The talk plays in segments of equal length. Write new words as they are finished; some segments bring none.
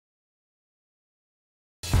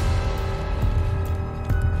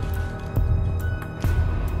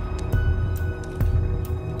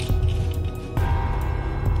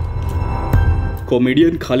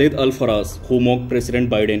Comedian Khaled Al-Faraj, who mocked President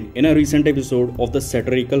Biden in a recent episode of the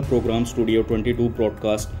satirical program Studio 22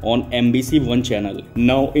 broadcast on NBC One channel,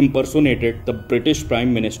 now impersonated the British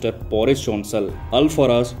Prime Minister Boris Johnson.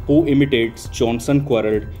 Al-Faraj, who imitates Johnson,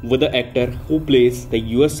 quarreled with the actor who plays the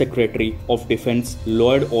US Secretary of Defense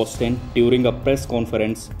Lloyd during a press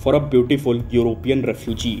conference for a beautiful European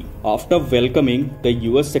refugee. After welcoming the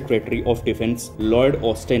US Secretary of Defense Lloyd,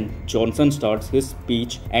 Johnson starts his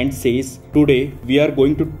speech and says, "Today we are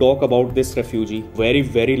going to talk about this refugee,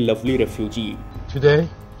 very lovely refugee." Today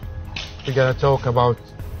we're gonna talk about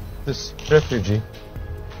this refugee,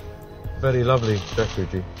 very lovely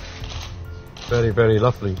refugee, very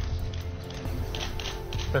lovely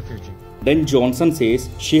refugee. Then Johnson says,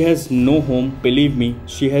 "She has no home, believe me,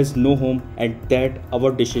 she has no home, and that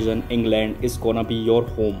our decision, England, is gonna be your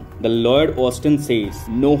home." The Lloyd says,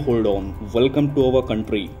 "No, hold on, welcome to our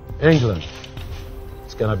country. England,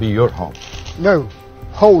 it's gonna be your home." No,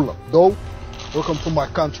 hold up, though. Welcome to my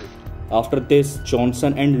country. After this,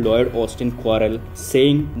 Johnson and Lloyd quarrel,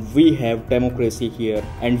 saying, "We have democracy here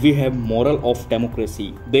and we have moral of democracy."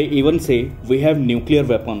 They even say, "We have nuclear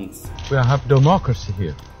weapons." We have democracy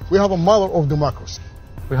here. We have a mother of democracy.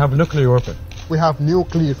 We have nuclear weapon. We have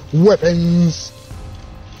nuclear weapons.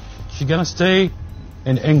 She gonna stay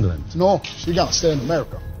in England. No, she gonna stay in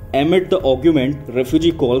America. Amid the argument,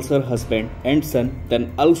 refugee calls her husband and son. Then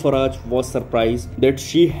Al-Faraj was surprised that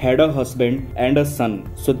she had a husband and a son,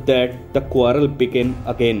 so that the quarrel began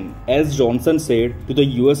again. As Johnson said to the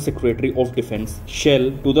US Secretary of Defense,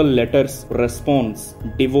 "Shall to the letter's response,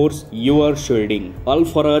 divorce you are shielding."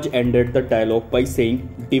 Al-Faraj ended the dialogue by saying,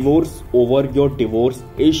 "Divorce over your divorce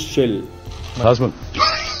is shall." My husband.